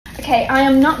Okay, I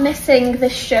am not missing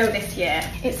this show this year.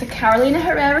 It's a Carolina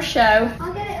Herrera show.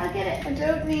 I'll get it. I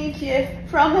don't need you,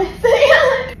 promise.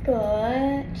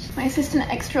 But my assistant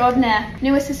extraordinaire,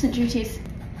 new assistant duties.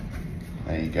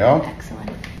 There you go.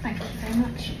 Excellent, thank you very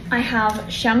much. I have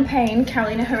champagne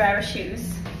Carolina Herrera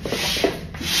shoes.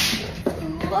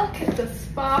 Look at the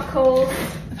sparkles.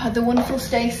 I've had the wonderful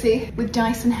Stacey with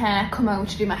Dyson hair come over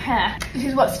to do my hair. This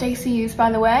is what Stacey used,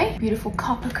 by the way. Beautiful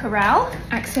copper corral.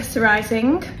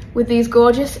 Accessorizing with these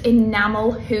gorgeous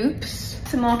enamel hoops.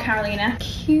 Some more Carolina.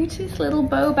 Cutest little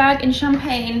bow bag in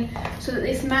champagne so that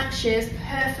this matches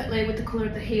perfectly with the colour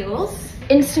of the heels.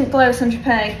 Instant Glow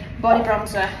Saint-Tropez body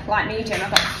bronzer, light medium.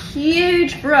 I've got a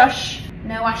huge brush.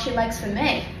 No ashy legs for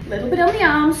me. A little bit on the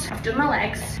arms. I've done my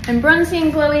legs. I'm bronzy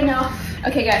and glowy enough.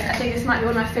 Okay guys, I think this might be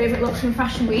one of my favourite looks from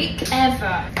Fashion Week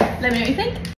ever. Let me know what you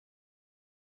think.